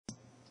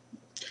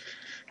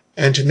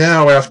And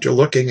now, after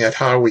looking at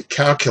how we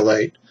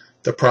calculate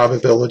the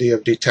probability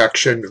of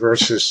detection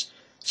versus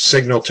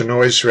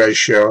signal-to-noise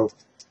ratio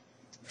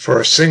for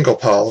a single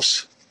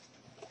pulse,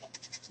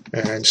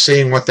 and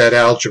seeing what that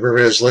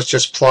algebra is, let's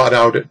just plot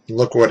out it and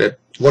look what it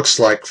looks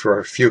like for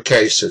a few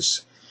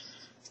cases.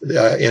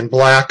 In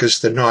black is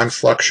the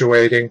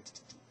non-fluctuating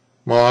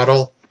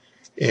model.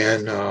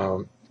 In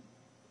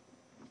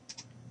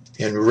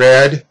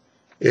red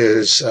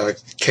is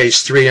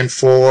case 3 and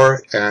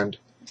 4, and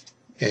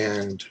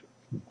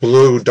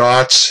blue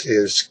dots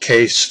is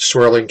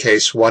swirling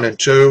case 1 and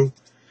 2.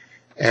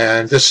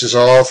 And this is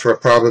all for a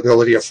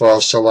probability of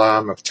false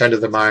alarm of 10 to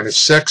the minus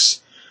 6.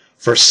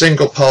 For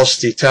single pulse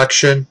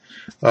detection,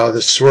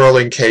 the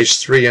swirling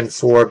case 3 and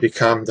 4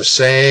 become the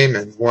same,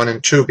 and 1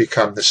 and 2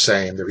 become the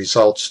same. The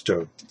results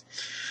do.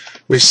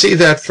 We see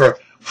that for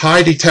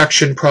high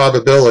detection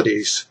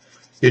probabilities,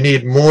 you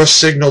need more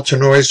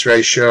signal-to-noise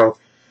ratio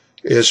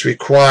is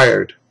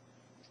required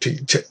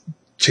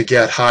to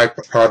get high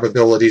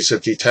probabilities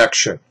of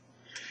detection.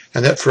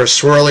 And that for a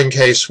swirling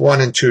case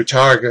 1 and 2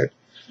 target,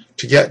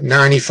 to get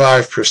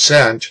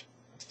 95%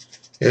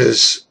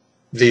 is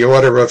the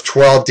order of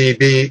 12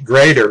 dB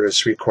greater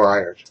is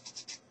required.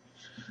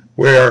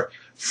 Where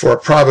for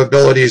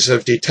probabilities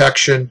of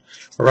detection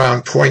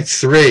around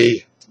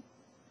 0.3,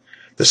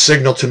 the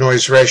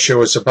signal-to-noise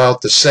ratio is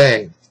about the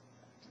same.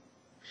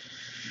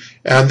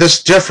 And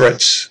this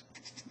difference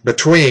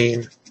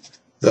between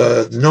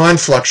the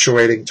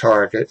non-fluctuating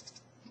target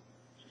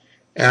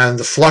and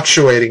the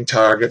fluctuating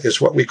target is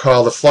what we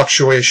call the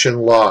fluctuation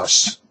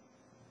loss.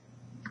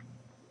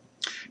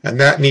 And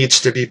that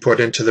needs to be put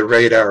into the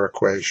radar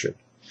equation.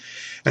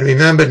 And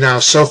remember now,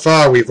 so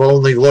far we've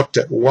only looked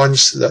at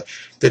the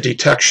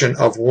detection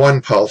of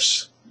one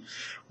pulse.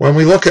 When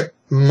we look at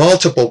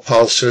multiple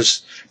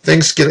pulses,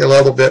 things get a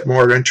little bit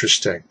more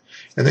interesting.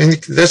 And in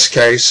this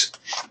case,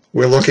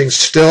 we're looking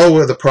still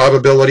with a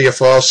probability of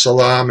false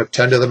alarm of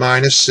 10 to the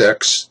minus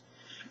 6.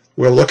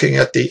 We're looking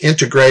at the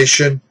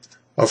integration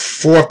of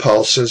 4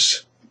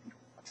 pulses.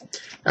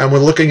 And we're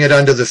looking at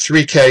under the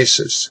 3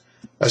 cases.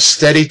 A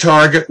steady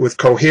target with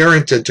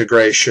coherent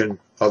integration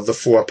of the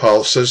 4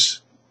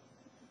 pulses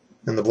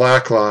in the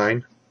black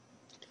line,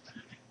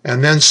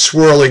 and then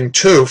swirling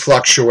 2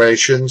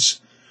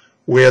 fluctuations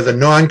where the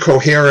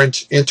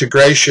non-coherent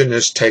integration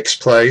takes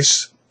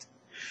place,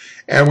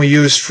 and we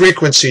use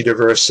frequency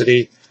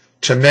diversity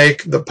to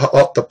make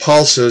the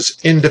pulses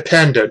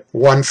independent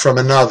one from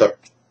another,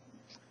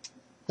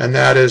 and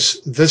that is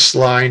this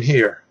line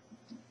here.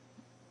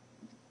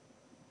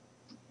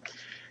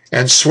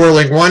 And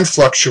swirling 1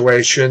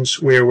 fluctuations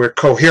where we're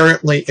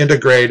coherently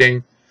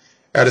integrating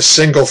at a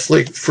single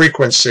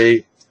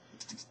frequency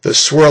the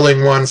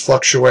swirling 1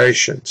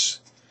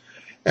 fluctuations.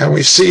 And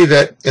we see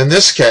that in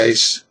this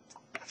case,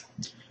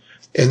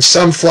 in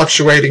some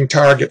fluctuating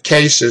target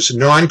cases,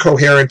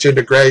 non-coherent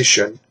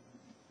integration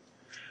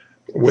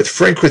with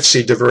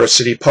frequency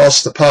diversity,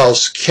 pulse to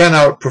pulse, can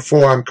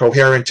outperform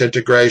coherent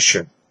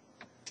integration.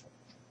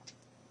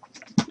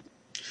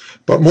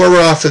 But more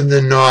often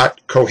than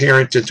not,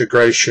 coherent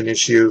integration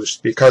is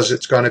used because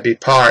it's going to be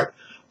part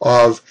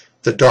of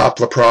the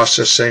Doppler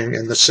processing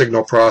and the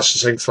signal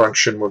processing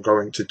function we're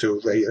going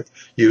to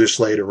use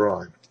later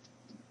on.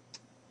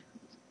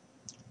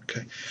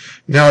 Okay.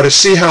 Now, to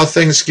see how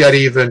things get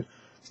even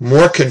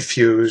more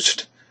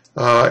confused,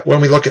 when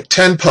we look at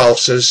 10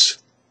 pulses,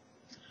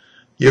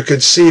 you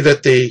can see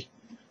that the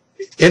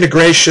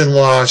integration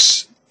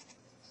loss,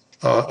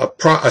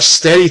 a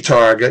steady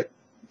target,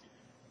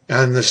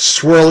 and the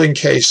swirling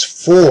case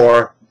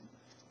 4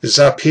 is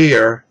up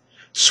here.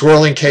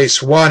 Swirling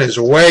case 1 is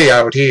way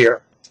out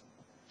here.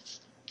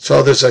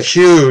 So there's a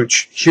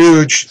huge,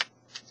 huge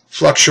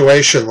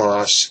fluctuation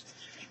loss.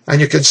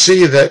 And you can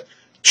see that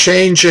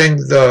changing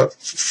the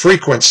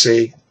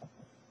frequency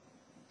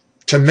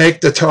to make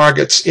the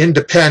targets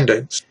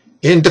independent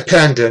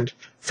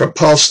from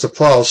pulse to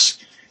pulse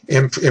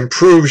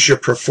improves your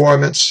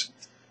performance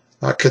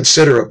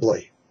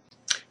considerably.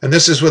 And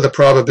this is with a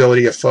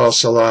probability of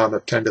false alarm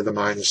of 10 to the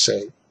minus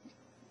 8.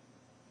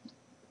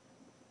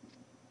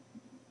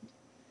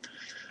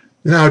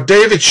 Now,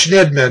 David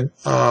Schnittman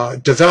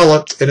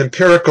developed an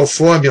empirical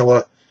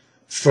formula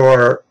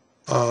for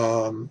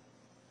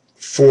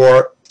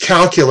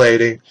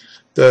calculating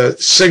the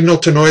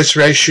signal-to-noise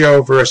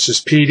ratio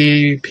versus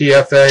PD,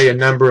 PFA, and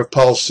number of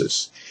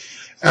pulses.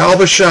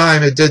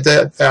 Albersheim did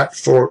that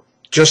for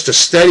just a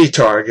steady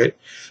target,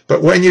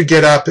 but when you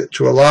get up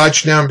to a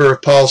large number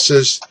of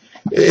pulses,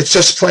 it's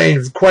just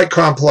plain quite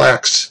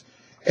complex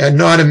and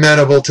not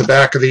amenable to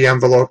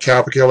back-of-the-envelope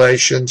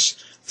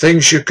calculations.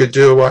 Things you could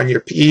do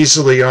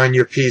easily on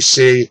your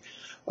PC.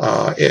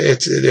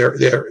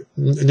 They're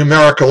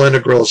numerical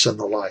integrals and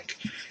the like.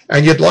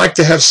 And you'd like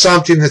to have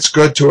something that's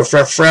good to a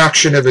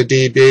fraction of a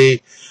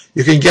dB.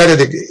 You can get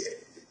it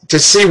to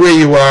see where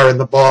you are in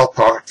the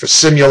ballpark for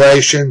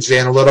simulations,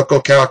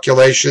 analytical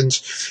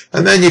calculations,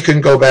 and then you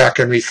can go back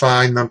and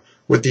refine them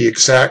with the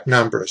exact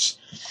numbers.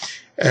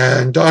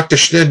 And Dr.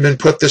 Schnittman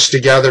put this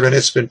together, and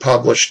it's been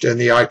published in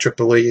the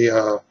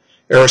IEEE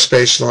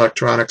Aerospace and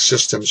Electronic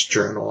Systems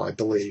Journal, I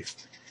believe.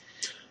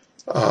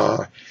 We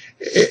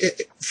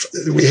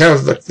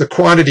have the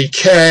quantity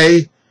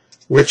K,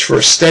 which for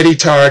a steady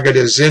target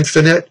is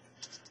infinite,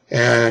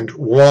 and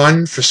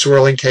 1 for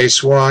swirling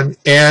case 1,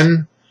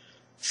 N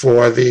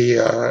for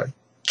the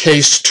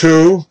case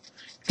 2,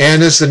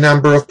 N is the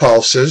number of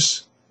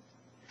pulses,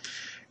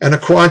 and a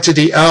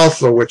quantity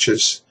alpha, which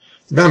is,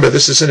 remember,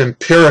 this is an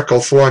empirical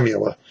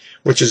formula,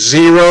 which is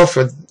 0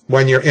 for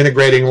when you're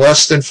integrating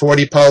less than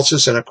 40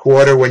 pulses and a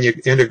quarter when you're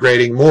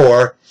integrating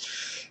more.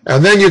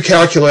 And then you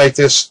calculate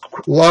this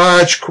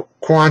large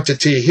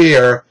quantity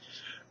here,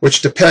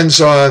 which depends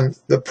on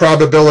the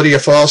probability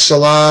of false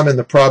alarm and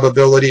the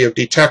probability of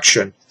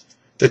detection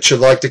that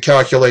you'd like to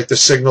calculate the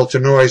signal to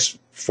noise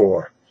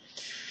for.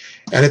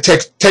 And it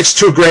takes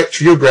two great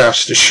view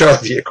graphs to show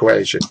the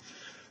equation.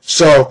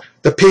 So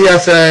the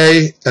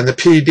PFA and the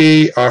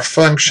PD are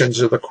functions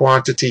of the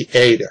quantity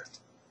eta.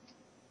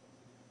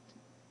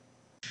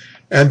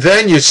 And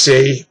then you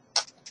see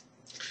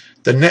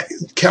to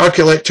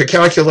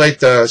calculate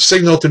the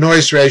signal to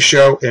noise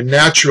ratio in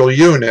natural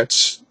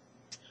units,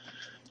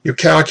 you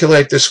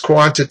calculate this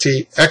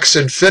quantity x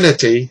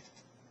infinity.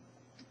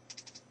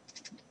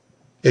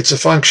 It's a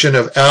function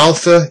of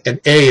alpha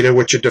and eta,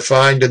 which are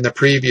defined in the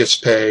previous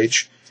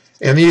page.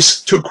 And these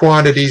two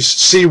quantities,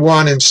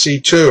 C1 and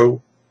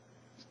C2,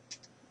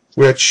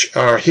 which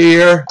are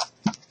here,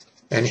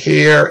 and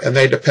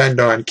they depend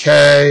on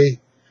K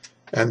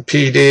and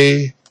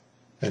PD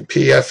and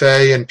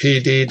PFA and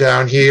PD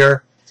down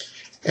here.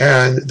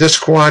 And this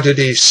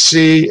quantity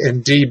C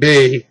and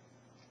dB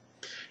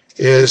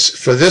is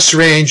for this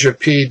range of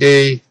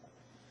PD,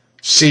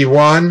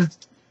 C1,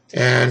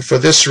 and for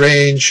this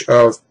range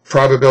of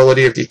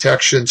probability of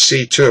detection,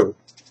 C2.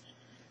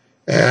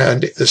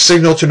 And the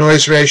signal to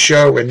noise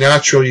ratio in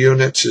natural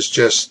units is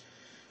just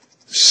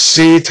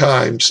C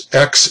times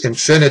x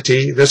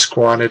infinity, this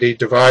quantity,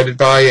 divided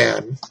by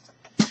n.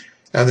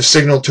 And the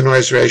signal to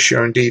noise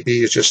ratio in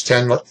dB is just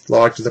 10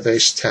 log to the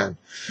base 10.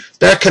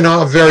 That can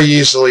all very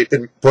easily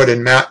be put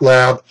in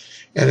MATLAB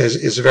and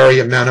is very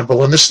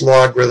amenable. And this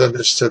logarithm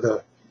is to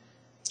the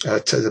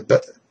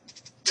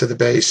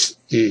base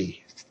e.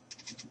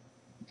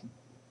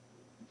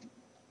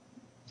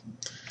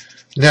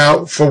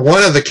 Now, for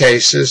one of the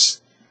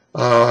cases,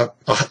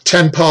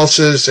 10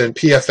 pulses and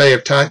PFA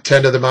of 10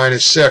 to the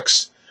minus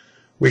 6,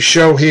 we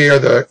show here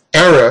the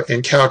error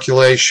in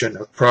calculation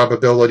of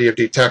probability of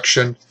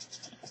detection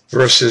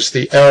versus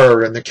the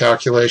error in the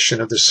calculation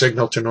of the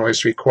signal to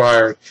noise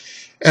required.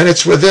 And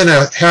it's within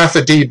a half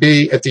a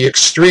dB at the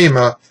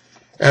extrema,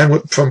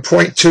 and from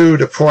 0.2 to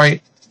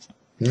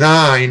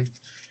 0.9,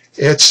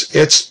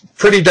 it's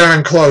pretty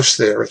darn close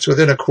there. It's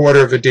within a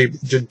quarter of a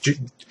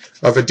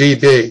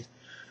dB.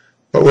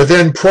 But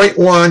within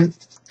 0.1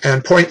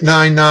 and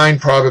 0.99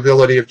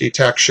 probability of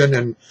detection,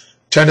 and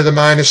 10 to the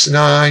minus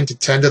 9 to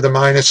 10 to the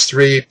minus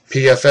 3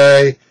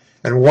 PFA,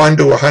 and 1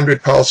 to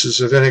 100 pulses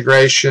of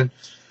integration,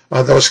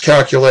 those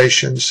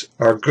calculations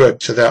are good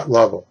to that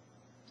level.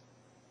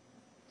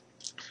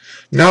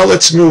 Now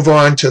let's move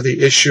on to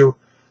the issue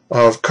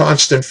of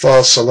constant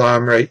false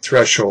alarm rate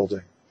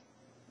thresholding.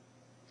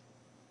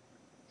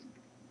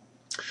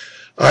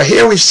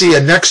 Here we see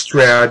a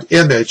NextRad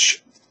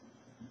image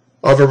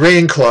of a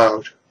rain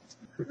cloud.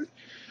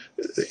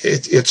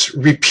 It's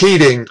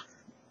repeating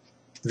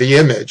the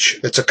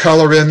image. It's a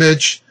color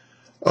image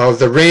of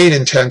the rain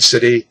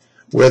intensity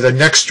with a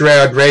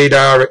NextRad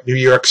radar at New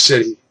York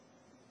City.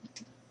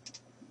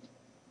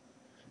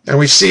 And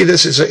we see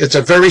this it's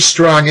a very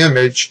strong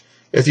image.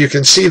 If you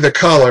can see the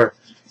color,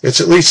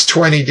 it's at least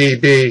 20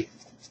 dB.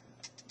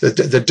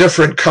 The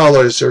different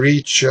colors are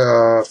each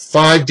 5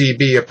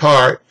 dB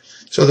apart.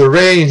 So the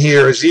rain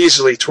here is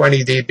easily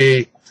 20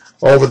 dB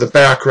over the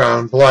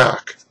background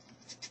black.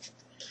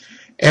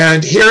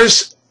 And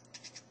here's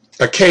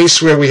a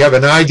case where we have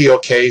an ideal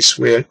case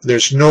where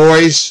there's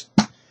noise,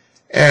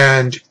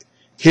 and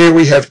here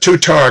we have two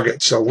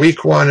targets, a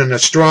weak one and a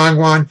strong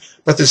one,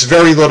 but there's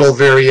very little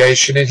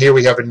variation, and here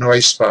we have a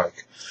noise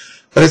spike.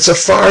 But it's a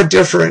far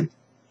different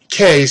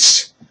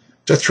case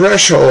to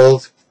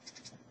threshold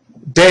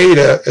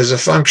data as a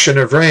function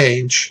of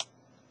range.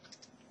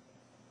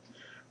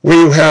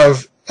 We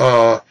have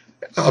a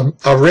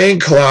rain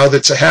cloud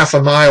that's a half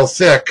a mile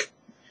thick,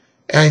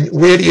 and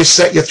where do you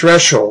set your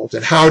threshold,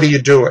 and how do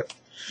you do it?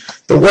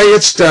 The way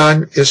it's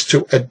done is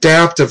to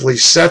adaptively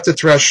set the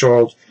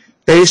threshold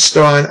based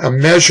on a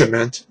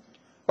measurement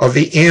of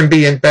the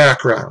ambient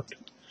background.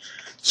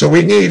 So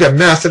we need a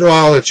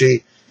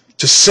methodology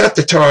to set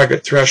the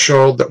target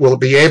threshold that will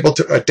be able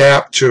to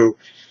adapt to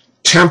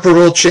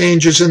temporal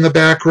changes in the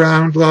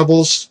background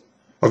levels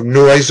of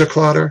noise or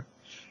clutter,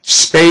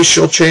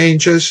 spatial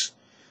changes,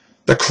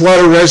 the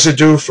clutter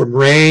residue from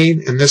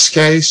rain in this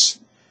case,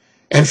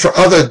 and for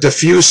other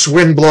diffuse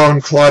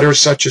wind-blown clutter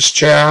such as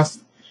chaff.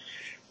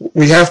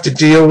 We have to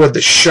deal with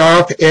the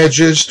sharp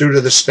edges due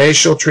to the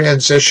spatial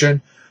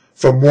transition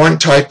from one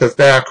type of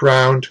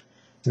background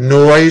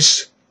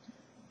noise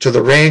to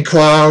the rain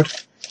cloud,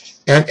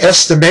 and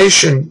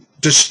estimation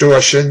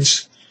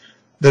distortions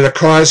that are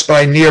caused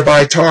by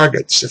nearby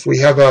targets. If we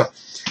have a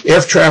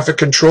air traffic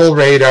control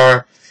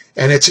radar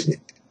and it's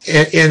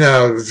in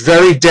a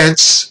very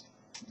dense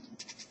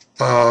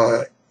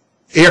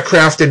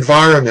aircraft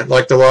environment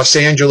like the Los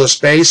Angeles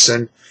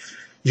basin,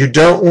 you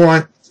don't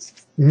want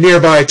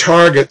nearby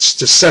targets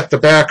to set the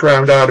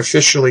background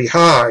artificially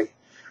high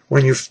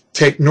when you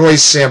take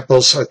noise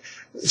samples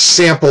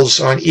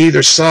on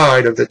either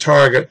side of the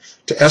target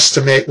to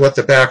estimate what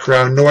the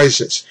background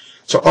noise is.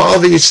 So all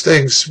these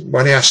things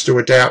one has to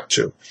adapt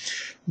to.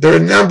 There are a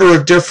number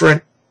of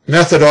different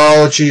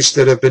methodologies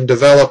that have been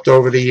developed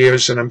over the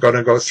years, and I'm going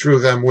to go through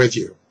them with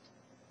you.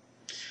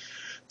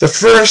 The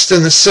first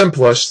and the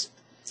simplest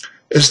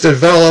is to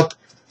develop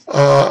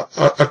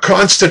a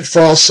constant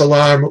false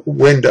alarm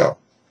window.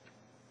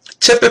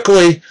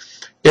 Typically,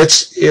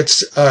 it's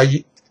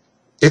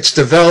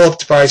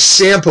developed by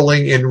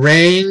sampling in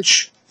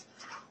range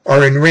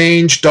or in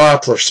range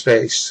Doppler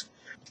space.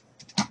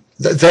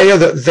 They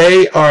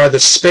are the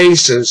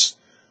spaces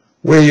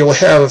where you'll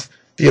have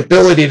the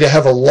ability to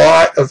have a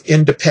lot of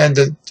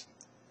independent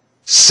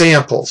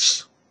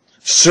samples.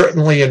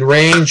 Certainly in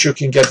range, you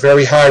can get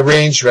very high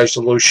range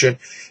resolution,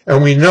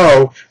 and we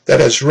know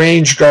that as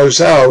range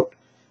goes out,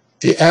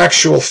 the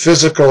actual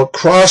physical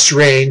cross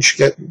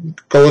range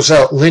goes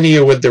out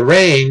linear with the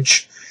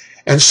range,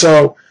 and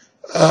so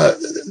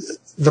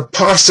the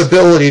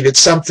possibility that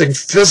something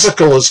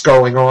physical is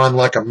going on,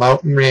 like a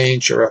mountain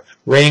range or a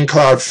rain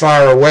cloud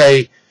far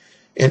away,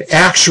 in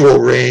actual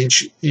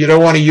range, you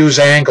don't want to use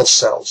angle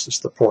cells, is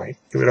the point.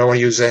 You don't want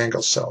to use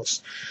angle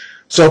cells.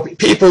 So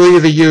people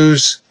either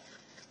use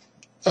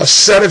a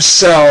set of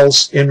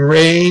cells in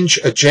range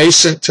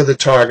adjacent to the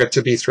target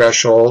to be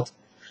threshold,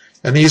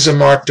 and these are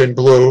marked in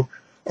blue,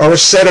 or a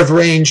set of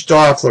range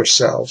Doppler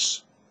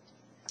cells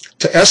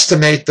to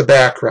estimate the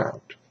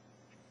background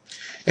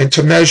and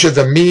to measure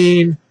the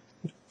mean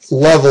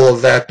level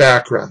of that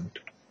background.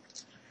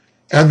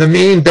 And the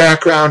mean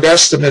background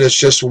estimate is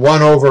just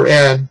 1 over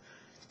n,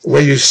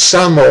 where you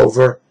sum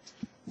over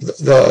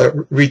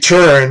the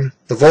return,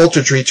 the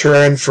voltage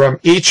return from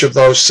each of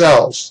those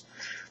cells.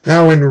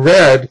 Now in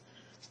red,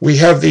 we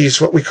have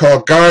these what we call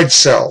guard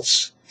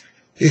cells,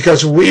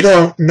 because we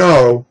don't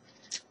know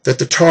that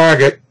the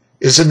target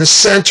is in the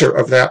center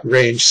of that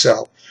range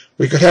cell.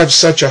 We could have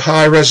such a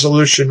high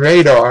resolution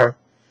radar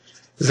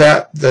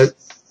that the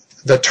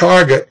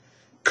target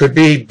could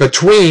be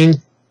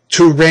between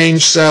two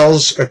range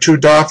cells or two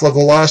Doppler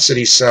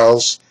velocity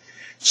cells.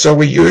 So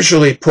we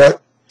usually put,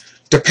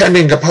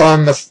 depending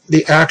upon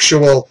the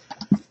actual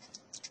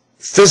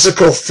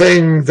physical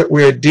thing that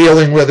we're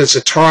dealing with as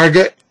a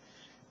target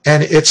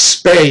and its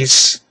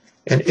space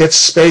and its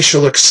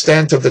spatial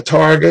extent of the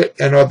target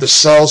and of the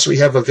cells we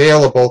have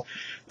available,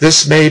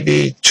 this may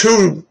be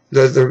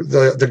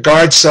the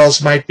guard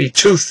cells might be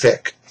too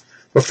thick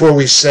before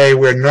we say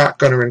we're not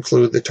going to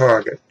include the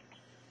target.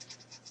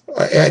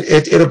 And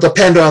it'll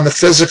depend on the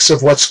physics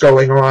of what's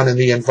going on in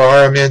the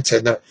environment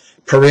and the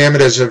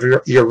parameters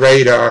of your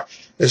radar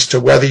as to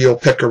whether you'll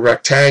pick a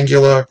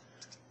rectangular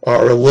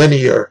or a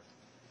linear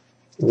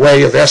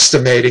way of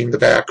estimating the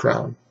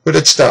background. But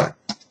it's done.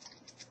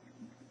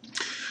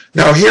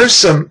 Now here's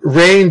some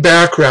rain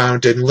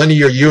background in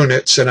linear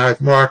units, and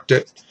I've marked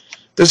it.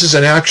 This is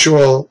an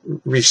actual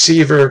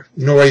receiver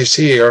noise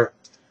here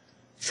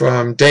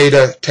from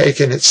data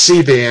taken at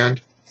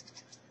C-band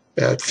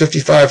at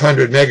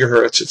 5,500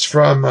 megahertz. It's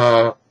from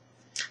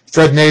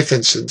Fred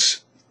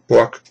Nathanson's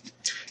book.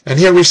 And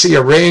here we see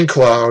a rain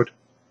cloud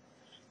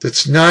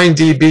that's 9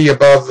 dB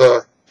above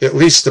at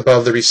least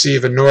above the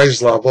receiver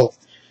noise level.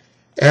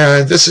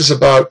 And this is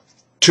about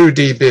 2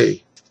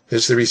 dB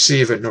is the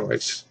receiver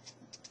noise.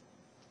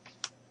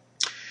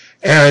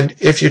 And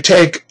if you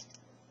take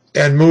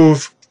and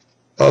move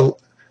a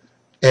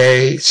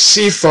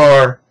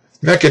CFAR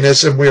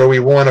mechanism where we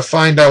want to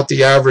find out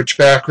the average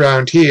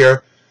background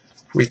here,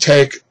 we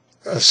take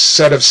a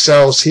set of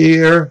cells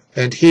here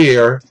and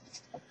here,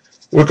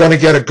 we're going to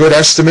get a good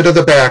estimate of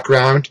the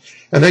background,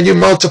 and then you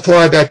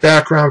multiply that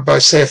background by,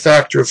 say, a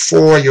factor of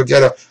 4, you'll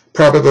get a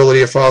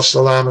probability of false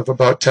alarm of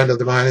about 10 to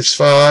the minus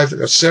 5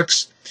 or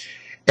 6,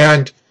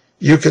 and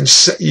you can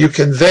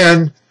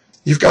then,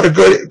 you've got a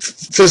good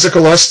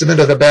physical estimate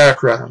of the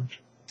background.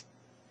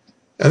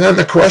 And then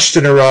the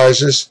question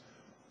arises,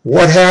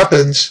 what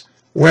happens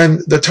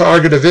when the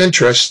target of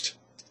interest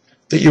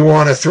that you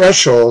want to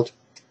threshold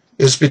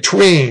is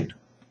between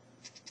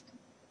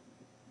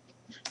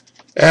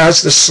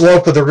as the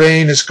slope of the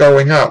rain is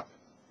going up?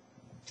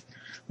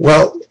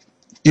 Well,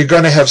 you're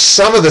going to have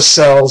some of the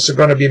cells are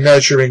going to be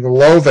measuring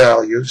low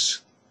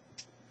values,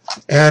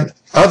 and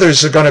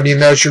others are going to be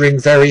measuring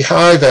very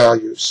high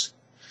values.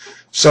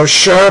 So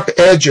sharp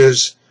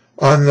edges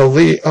on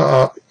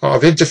the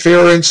of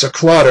interference or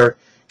clutter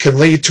can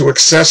lead to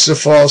excessive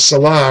false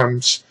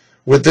alarms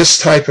with this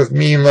type of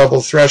mean level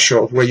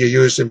threshold where you're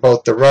used in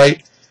both the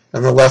right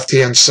and the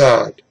left-hand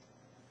side.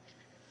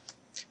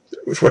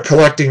 If we're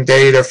collecting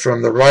data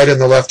from the right and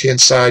the left-hand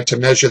side to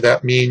measure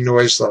that mean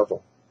noise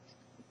level.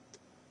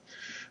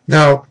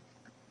 Now,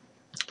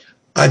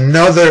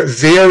 Another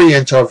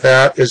variant of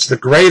that is the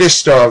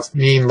greatest of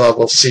mean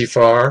level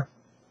CFAR,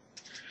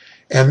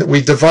 and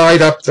we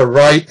divide up the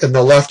right and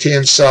the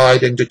left-hand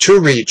side into two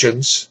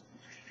regions,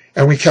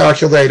 and we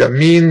calculate a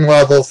mean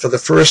level for the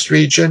first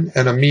region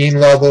and a mean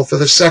level for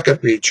the second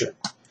region.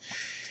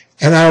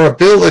 And our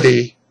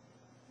ability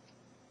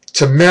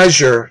to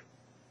measure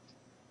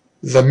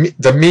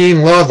the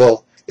mean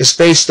level is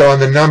based on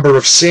the number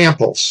of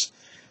samples.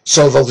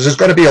 So there's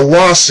going to be a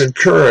loss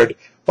incurred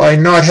by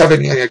not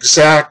having an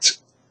exact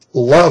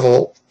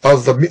level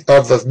of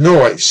the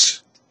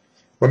noise.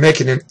 We're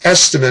making an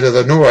estimate of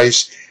the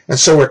noise, and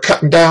so we're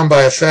cutting down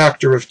by a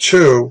factor of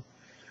 2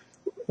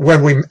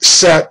 when we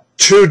set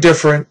two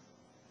different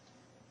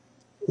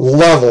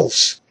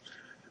levels.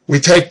 We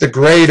take the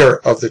greater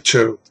of the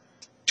two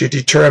to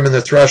determine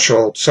the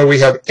threshold. So we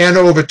have n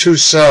over 2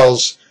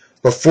 cells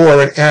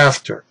before and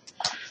after.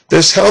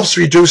 This helps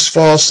reduce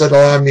false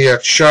alarm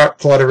near sharp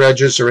plotter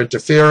edges or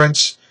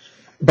interference,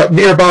 but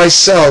nearby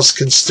cells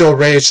can still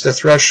raise the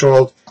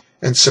threshold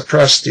and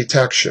suppress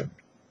detection.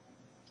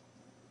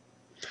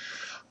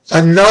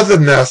 Another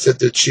method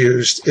that's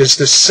used is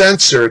the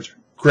censored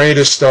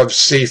greatest of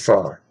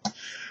CFAR,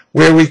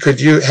 where we could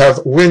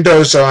have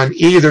windows on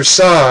either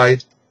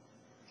side,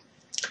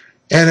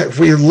 and if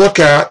we look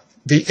at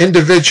the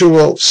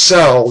individual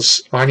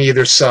cells on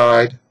either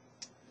side,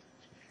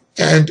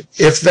 and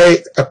if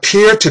they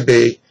appear to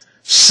be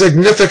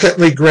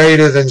significantly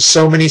greater than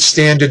so many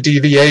standard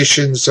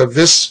deviations of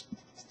this,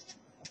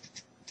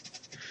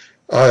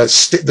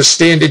 the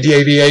standard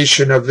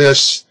deviation of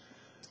this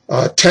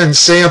 10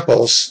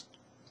 samples,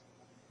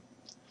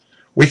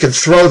 we can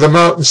throw them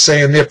out and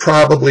say, and they're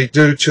probably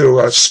due to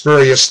a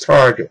spurious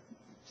target.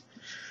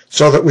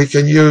 So that we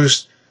can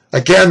use,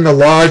 again, the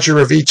larger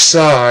of each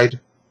side,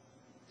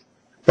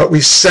 but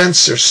we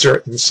censor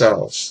certain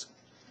cells.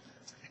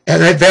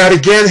 And that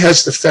again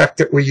has the effect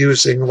that we're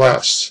using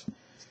less.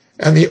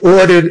 And the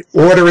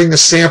ordering the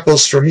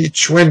samples from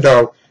each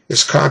window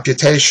is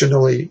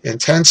computationally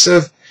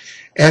intensive,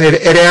 and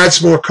it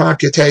adds more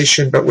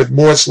computation, but with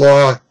Moore's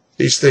law,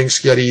 these things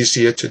get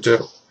easier to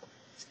do.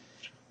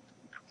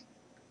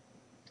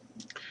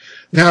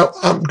 Now,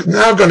 I'm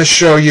now going to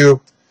show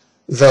you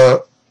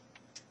if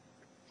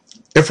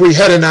we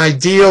had an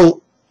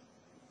ideal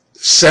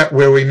set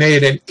where we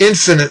made an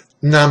infinite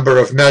number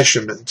of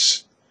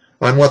measurements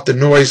on what the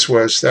noise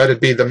was, that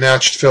would be the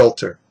matched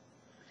filter.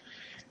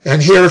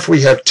 And here, if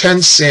we have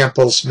 10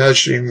 samples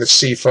measuring the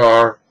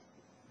CFAR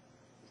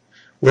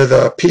with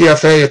a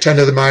PFA of 10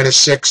 to the minus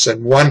 6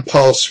 and 1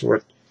 pulse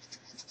worth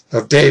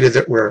of data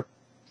that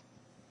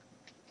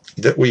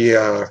we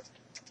are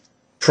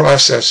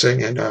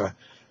processing, and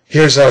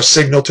here's our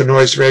signal to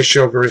noise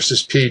ratio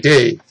versus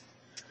PD.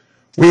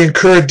 We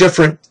incur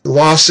different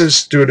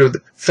losses due to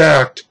the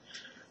fact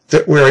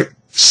that we're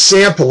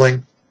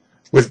sampling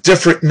with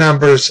different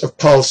numbers of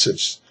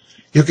pulses.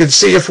 You can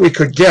see if we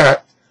could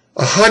get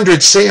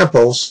 100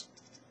 samples,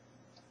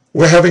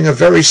 we're having a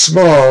very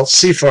small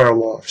CFAR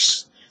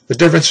loss. The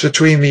difference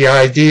between the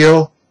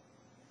ideal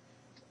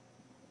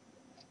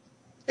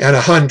and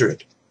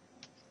 100.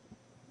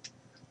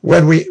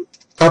 When we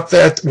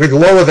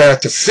lower that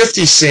to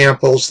 50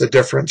 samples, the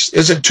difference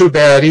isn't too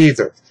bad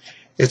either.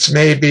 It's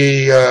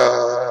maybe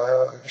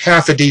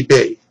half a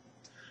dB.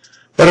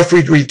 But if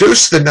we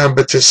reduce the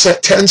number to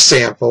 10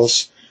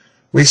 samples,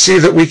 we see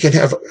that we can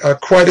have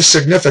quite a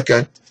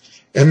significant,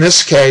 in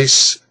this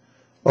case,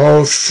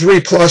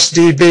 3+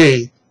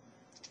 dB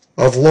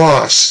of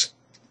loss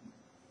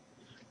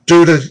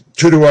due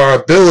to our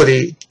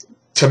ability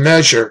to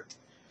measure,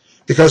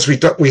 because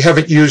we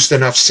haven't used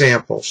enough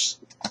samples.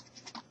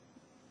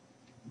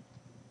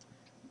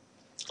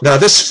 Now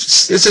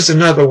this is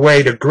another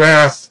way to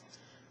graph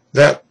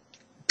that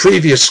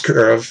previous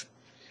curve.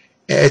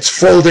 It's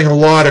folding a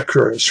lot of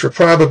curves for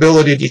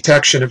probability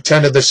detection of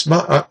 10 to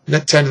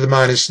the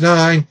minus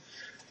 9,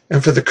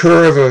 and for the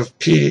curve of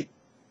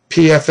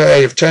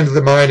PFA of 10 to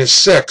the minus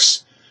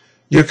 6,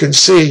 you can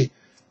see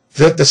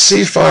that the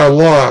CFAR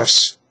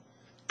loss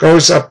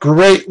goes up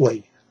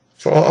greatly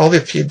for all the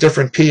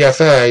different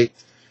PFA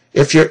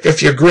if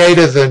you're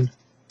greater than,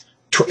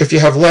 if you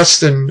have less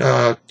than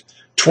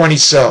 20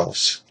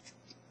 cells.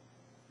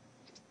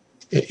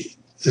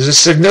 There's a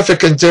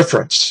significant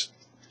difference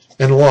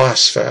in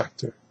loss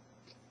factor.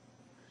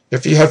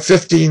 If you have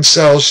 15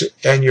 cells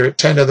and you're at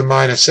 10 to the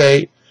minus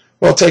 8,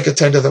 well, take a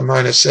 10 to the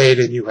minus 8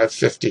 and you have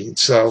 15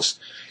 cells.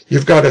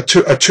 You've got a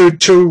 2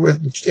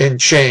 and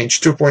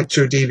change,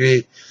 2.2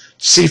 dB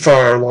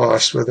CFAR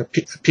loss with a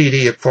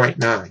PD of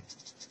 0.9.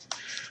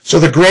 So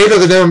the greater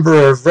the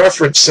number of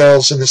reference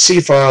cells in the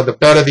CFAR, the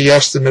better the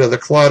estimate of the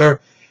clutter,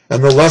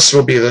 and the less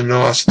will be the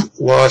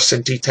loss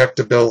in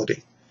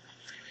detectability.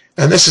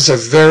 And this is a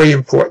very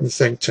important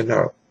thing to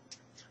know.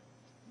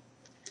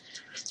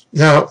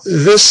 Now,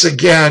 this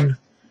again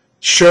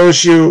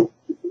shows you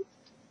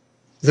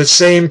the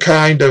same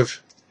kind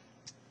of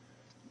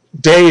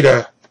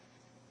data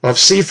of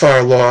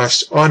CFAR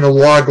loss on a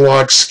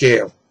log-log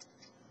scale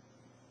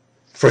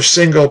for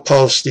single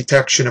pulse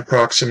detection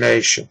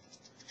approximation.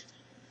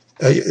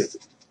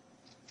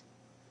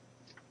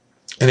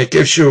 and it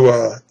gives you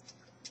an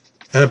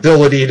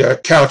ability to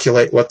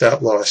calculate what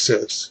that loss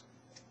is.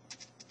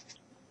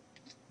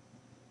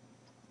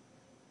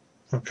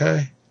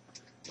 Okay,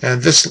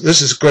 and this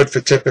is good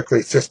for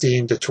typically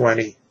 15 to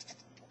 20.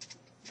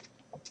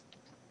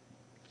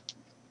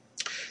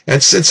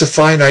 And since a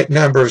finite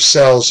number of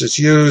cells is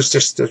used,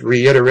 just to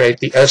reiterate,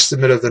 the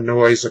estimate of the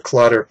noise or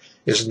clutter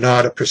is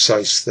not a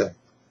precise thing.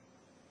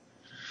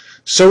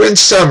 So in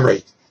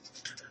summary,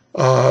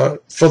 for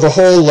the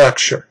whole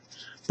lecture,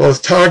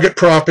 both target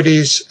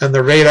properties and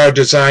the radar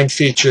design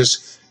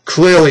features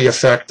clearly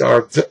affect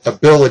our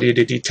ability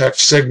to detect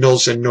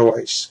signals and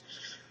noise.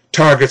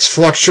 Targets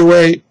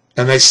fluctuate,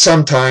 and they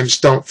sometimes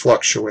don't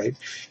fluctuate.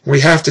 We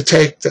have to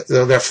take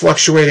the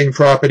fluctuating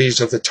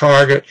properties of the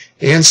target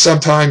and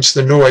sometimes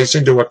the noise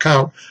into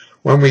account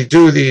when we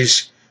do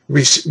these.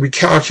 We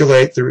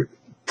calculate the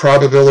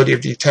probability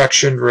of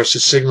detection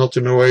versus signal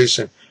to noise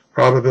and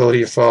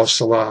probability of false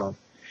alarm.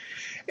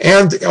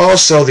 And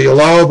also the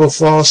allowable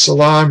false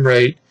alarm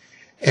rate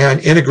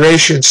and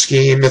integration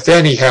scheme, if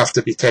any, have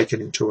to be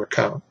taken into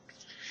account.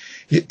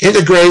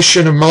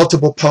 Integration of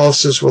multiple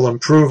pulses will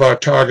improve our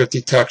target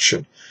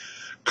detection.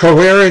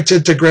 Coherent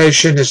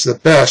integration is the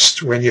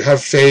best when you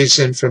have phase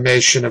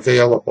information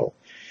available.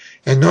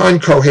 And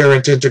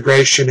non-coherent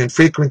integration and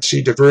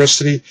frequency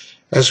diversity,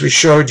 as we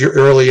showed you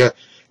earlier,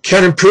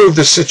 can improve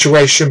the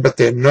situation, but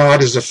they're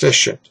not as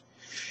efficient.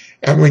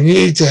 And we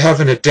need to have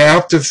an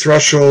adaptive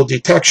threshold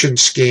detection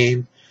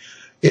scheme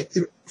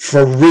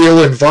for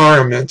real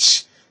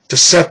environments to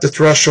set the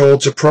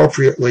thresholds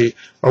appropriately,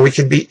 or we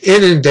can be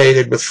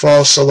inundated with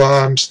false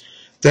alarms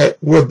that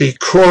will be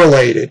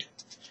correlated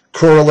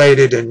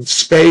in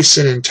space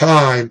and in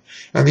time,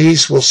 and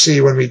these we'll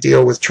see when we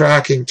deal with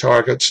tracking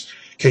targets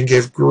can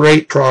give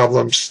great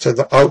problems to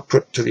the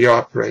output to the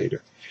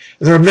operator.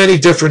 And there are many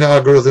different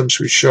algorithms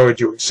we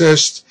showed you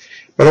exist,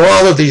 but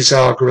all of these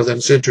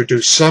algorithms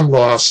introduce some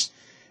loss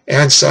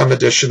and some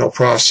additional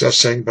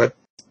processing.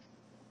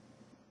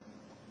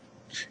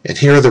 And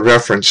here are the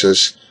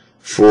references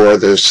for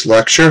this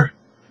lecture.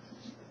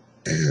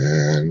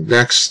 And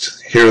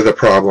next, here are the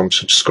problems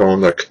from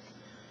Skolnick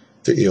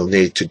that you'll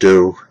need to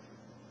do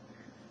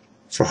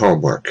for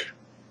homework.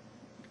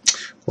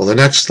 Well, the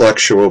next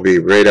lecture will be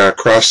radar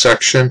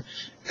cross-section.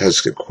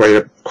 Has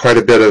quite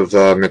a bit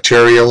of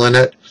material in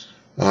it,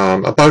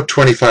 about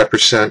 25%,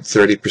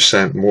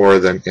 30% more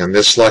than in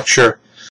this lecture.